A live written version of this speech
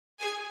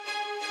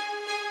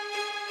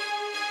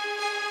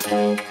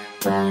Hello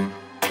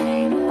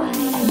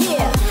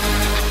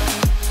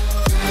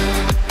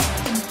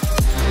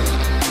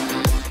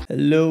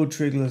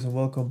Trigglers and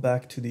welcome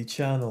back to the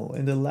channel.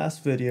 In the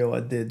last video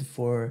I did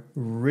for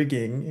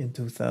rigging in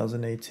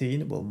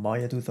 2018, well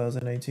Maya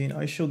 2018,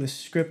 I showed this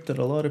script that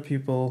a lot of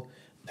people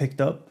picked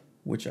up,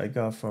 which I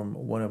got from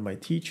one of my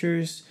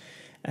teachers.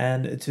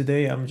 And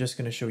today I'm just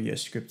going to show you a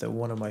script that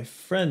one of my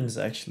friends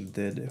actually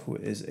did, who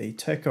is a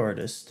tech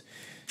artist.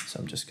 So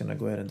I'm just going to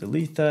go ahead and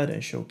delete that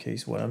and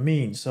showcase what I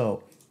mean.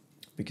 So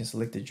we can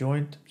select the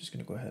joint. I'm just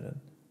going to go ahead and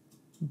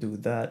do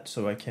that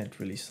so I can't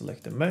really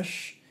select the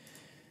mesh.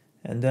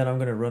 And then I'm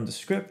going to run the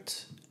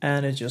script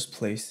and it just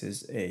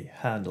places a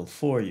handle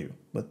for you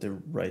with the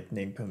right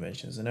name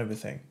conventions and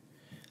everything.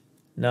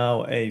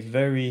 Now, a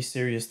very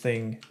serious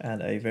thing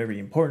and a very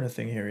important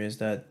thing here is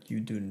that you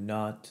do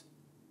not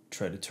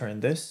try to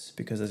turn this,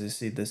 because as you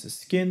see, this is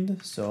skinned.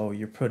 So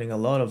you're putting a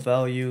lot of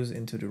values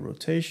into the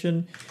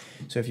rotation.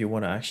 So if you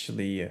want to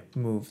actually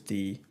move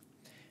the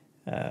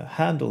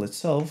handle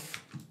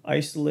itself,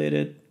 isolate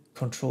it,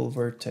 control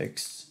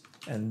vertex,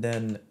 and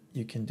then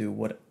you can do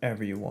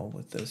whatever you want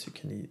with this.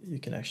 You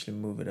can actually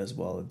move it as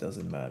well. It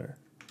doesn't matter.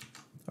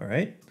 All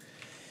right.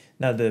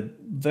 Now, the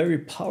very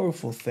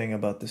powerful thing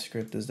about the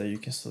script is that you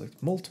can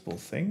select multiple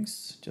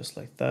things just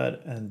like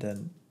that, and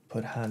then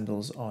put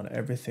handles on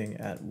everything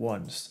at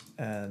once.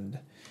 And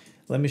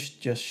let me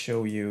just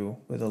show you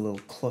with a little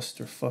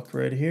clusterfuck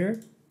right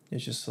here. You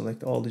just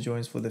select all the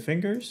joints for the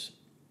fingers.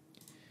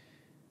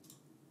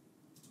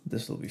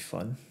 This will be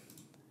fun.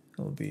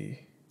 It'll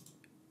be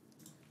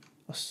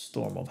a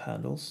storm of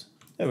handles.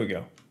 There we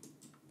go.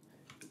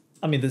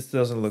 I mean, this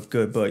doesn't look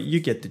good, but you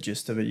get the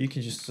gist of it. You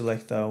can just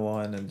select that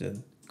one and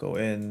then go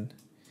in,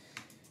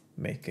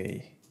 make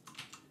a,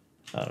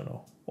 I don't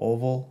know,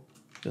 oval,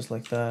 just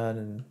like that,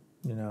 and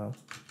you know,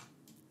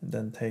 and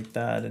then take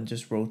that and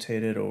just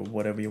rotate it or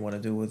whatever you want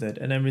to do with it,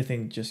 and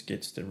everything just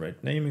gets the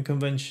right naming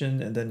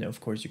convention. And then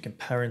of course you can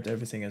parent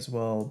everything as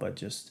well by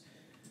just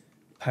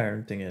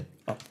parenting it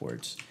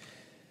upwards.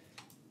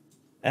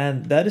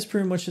 And that is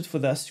pretty much it for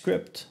that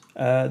script.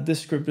 This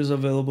script is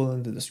available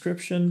in the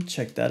description.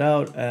 Check that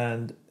out,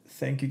 and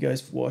thank you guys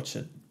for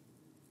watching.